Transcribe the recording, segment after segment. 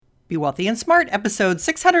Be Wealthy and Smart, episode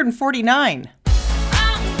 649.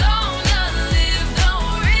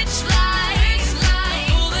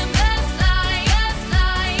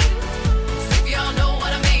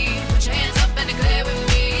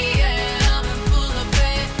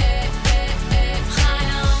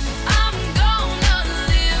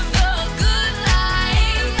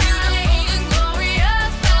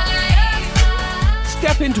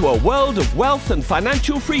 Step into a world of wealth and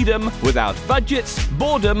financial freedom without budgets,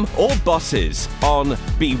 boredom, or bosses on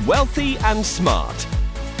Be Wealthy and Smart.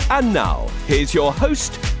 And now, here's your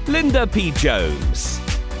host, Linda P. Jones.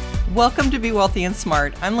 Welcome to Be Wealthy and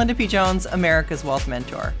Smart. I'm Linda P. Jones, America's Wealth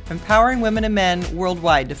Mentor, empowering women and men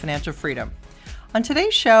worldwide to financial freedom. On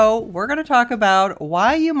today's show, we're going to talk about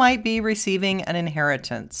why you might be receiving an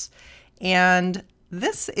inheritance. And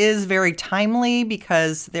this is very timely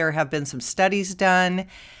because there have been some studies done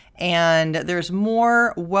and there's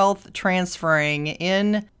more wealth transferring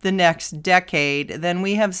in the next decade than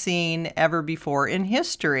we have seen ever before in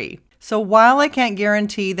history. So while I can't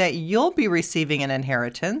guarantee that you'll be receiving an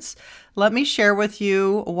inheritance, let me share with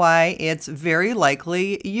you why it's very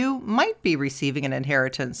likely you might be receiving an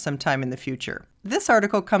inheritance sometime in the future. This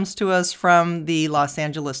article comes to us from the Los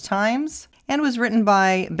Angeles Times and was written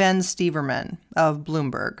by Ben Steverman of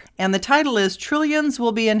Bloomberg. And the title is Trillions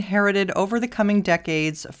Will Be Inherited Over the Coming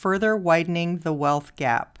Decades, Further Widening the Wealth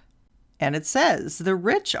Gap. And it says, the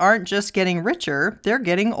rich aren't just getting richer, they're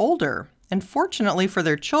getting older. And fortunately for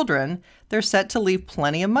their children, they're set to leave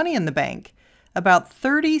plenty of money in the bank. About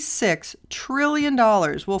 $36 trillion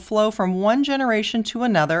will flow from one generation to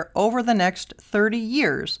another over the next 30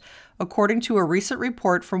 years, according to a recent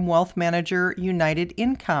report from wealth manager United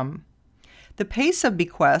Income. The pace of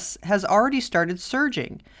bequests has already started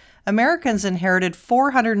surging. Americans inherited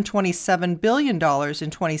 $427 billion in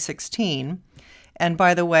 2016. And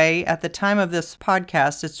by the way, at the time of this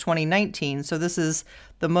podcast, it's 2019, so this is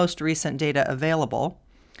the most recent data available.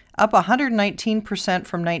 Up 119%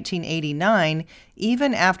 from 1989,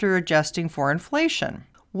 even after adjusting for inflation.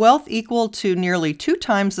 Wealth equal to nearly 2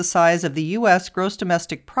 times the size of the U.S. gross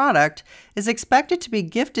domestic product is expected to be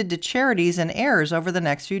gifted to charities and heirs over the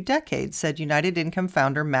next few decades, said United Income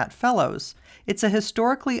founder Matt Fellows. It's a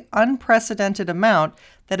historically unprecedented amount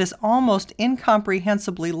that is almost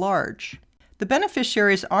incomprehensibly large. The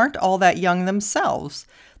beneficiaries aren't all that young themselves.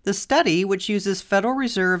 The study, which uses Federal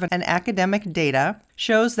Reserve and academic data,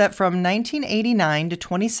 shows that from 1989 to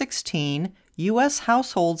 2016, U.S.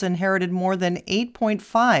 households inherited more than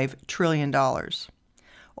 $8.5 trillion.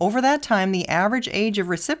 Over that time, the average age of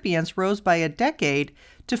recipients rose by a decade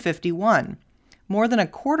to 51. More than a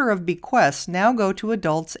quarter of bequests now go to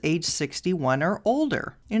adults age 61 or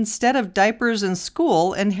older. Instead of diapers and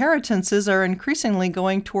school, inheritances are increasingly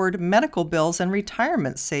going toward medical bills and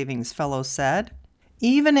retirement savings, Fellows said.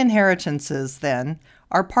 Even inheritances, then,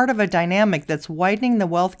 are part of a dynamic that's widening the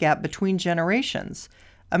wealth gap between generations.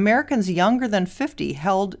 Americans younger than 50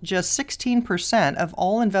 held just 16% of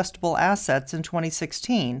all investable assets in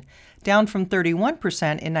 2016, down from 31%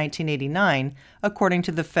 in 1989, according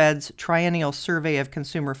to the Fed's Triennial Survey of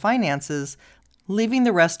Consumer Finances, leaving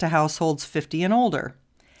the rest to households 50 and older.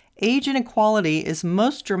 Age inequality is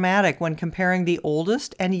most dramatic when comparing the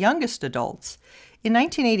oldest and youngest adults. In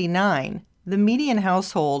 1989, the median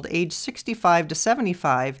household aged 65 to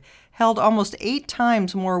 75 held almost 8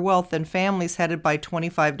 times more wealth than families headed by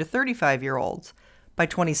 25 to 35-year-olds. By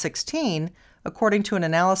 2016, according to an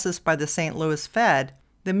analysis by the St. Louis Fed,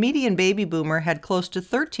 the median baby boomer had close to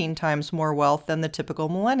 13 times more wealth than the typical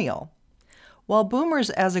millennial. While boomers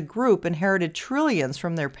as a group inherited trillions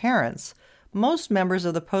from their parents, most members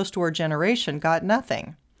of the post-war generation got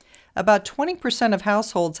nothing. About 20% of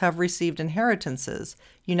households have received inheritances.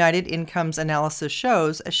 United Income's analysis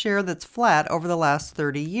shows a share that's flat over the last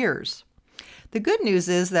 30 years. The good news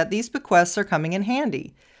is that these bequests are coming in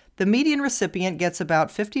handy. The median recipient gets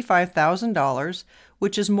about $55,000,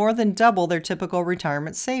 which is more than double their typical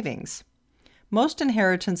retirement savings. Most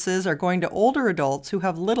inheritances are going to older adults who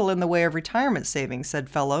have little in the way of retirement savings, said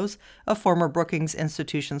Fellows, a former Brookings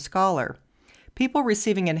Institution scholar. People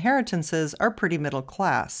receiving inheritances are pretty middle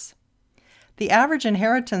class. The average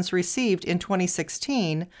inheritance received in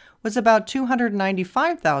 2016 was about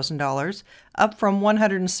 $295,000, up from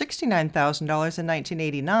 $169,000 in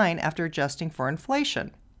 1989 after adjusting for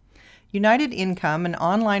inflation. United Income, an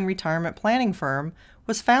online retirement planning firm,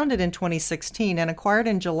 was founded in 2016 and acquired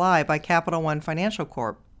in July by Capital One Financial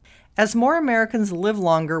Corp. As more Americans live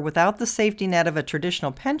longer without the safety net of a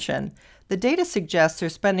traditional pension, the data suggests they're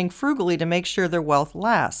spending frugally to make sure their wealth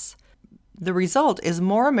lasts. The result is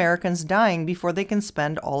more Americans dying before they can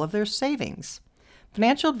spend all of their savings.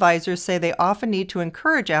 Financial advisors say they often need to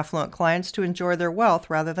encourage affluent clients to enjoy their wealth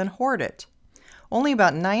rather than hoard it. Only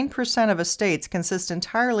about 9% of estates consist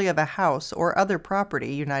entirely of a house or other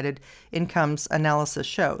property, United Income's analysis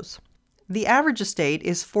shows. The average estate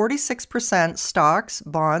is 46% stocks,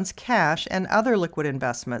 bonds, cash, and other liquid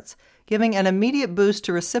investments, giving an immediate boost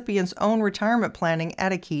to recipients' own retirement planning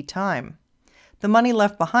at a key time. The money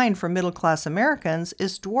left behind for middle-class Americans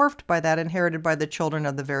is dwarfed by that inherited by the children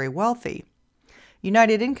of the very wealthy.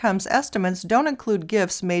 United Income's estimates don't include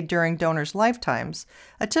gifts made during donors' lifetimes,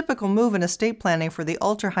 a typical move in estate planning for the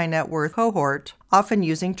ultra-high net worth cohort, often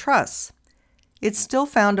using trusts. It's still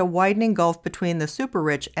found a widening gulf between the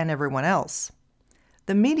super-rich and everyone else.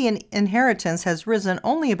 The median inheritance has risen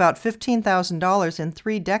only about $15,000 in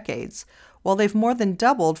 3 decades, while they've more than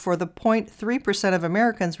doubled for the 0.3% of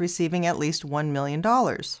Americans receiving at least $1 million.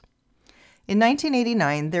 In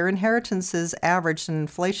 1989, their inheritances averaged an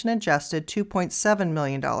inflation-adjusted $2.7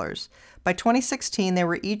 million. By 2016, they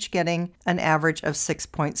were each getting an average of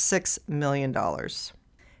 $6.6 million.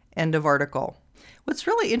 End of article. What's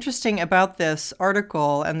really interesting about this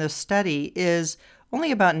article and this study is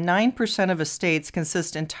only about 9% of estates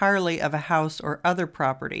consist entirely of a house or other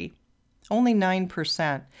property. Only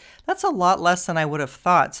 9%. That's a lot less than I would have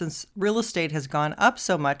thought, since real estate has gone up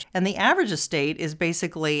so much, and the average estate is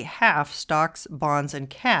basically half stocks, bonds, and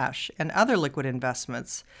cash, and other liquid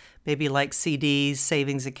investments, maybe like CDs,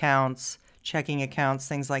 savings accounts, checking accounts,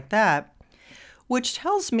 things like that, which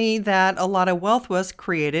tells me that a lot of wealth was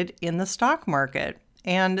created in the stock market,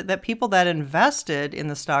 and that people that invested in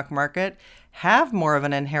the stock market have more of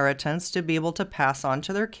an inheritance to be able to pass on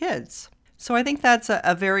to their kids. So I think that's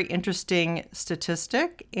a very interesting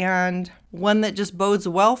statistic, and one that just bodes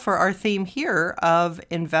well for our theme here of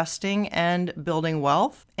investing and building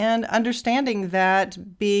wealth, and understanding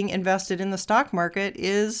that being invested in the stock market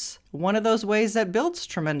is one of those ways that builds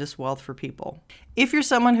tremendous wealth for people. If you're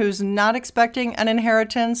someone who's not expecting an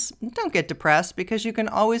inheritance, don't get depressed, because you can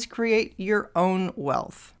always create your own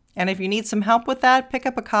wealth. And if you need some help with that, pick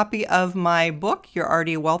up a copy of my book, You're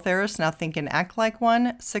Already a Wealth Heiress, Now Think and Act Like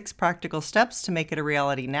One, 6 Practical Steps to Make It a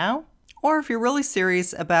Reality Now. Or if you're really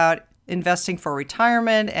serious about investing for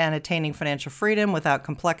retirement and attaining financial freedom without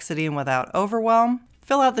complexity and without overwhelm,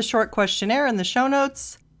 fill out the short questionnaire in the show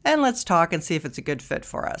notes, and let's talk and see if it's a good fit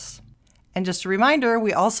for us. And just a reminder,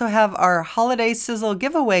 we also have our Holiday Sizzle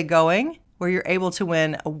giveaway going, where you're able to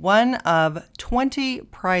win one of 20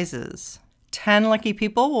 prizes. 10 lucky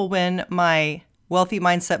people will win my Wealthy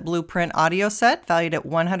Mindset Blueprint audio set valued at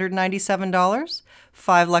 $197.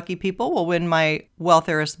 5 lucky people will win my Wealth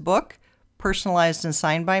Heiress book, personalized and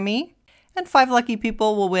signed by me. And 5 lucky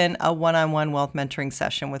people will win a one-on-one wealth mentoring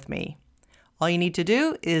session with me. All you need to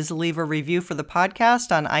do is leave a review for the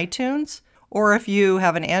podcast on iTunes, or if you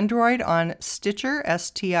have an Android, on Stitcher,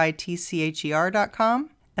 STITCHER.com,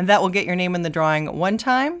 and that will get your name in the drawing one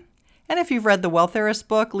time. And if you've read the Wealth Heiress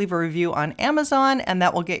book, leave a review on Amazon, and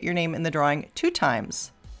that will get your name in the drawing 2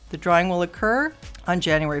 times. The drawing will occur on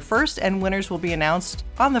January 1st, and winners will be announced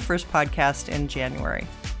on the first podcast in January.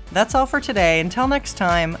 That's all for today. Until next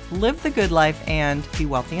time, live the good life and be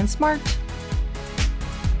wealthy and smart.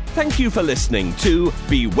 Thank you for listening to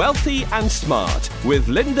Be Wealthy and Smart with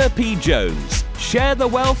Linda P. Jones. Share the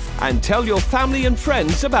wealth and tell your family and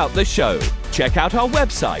friends about the show. Check out our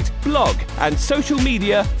website, blog, and social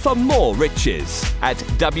media for more riches at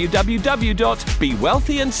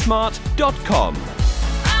www.bewealthyandsmart.com.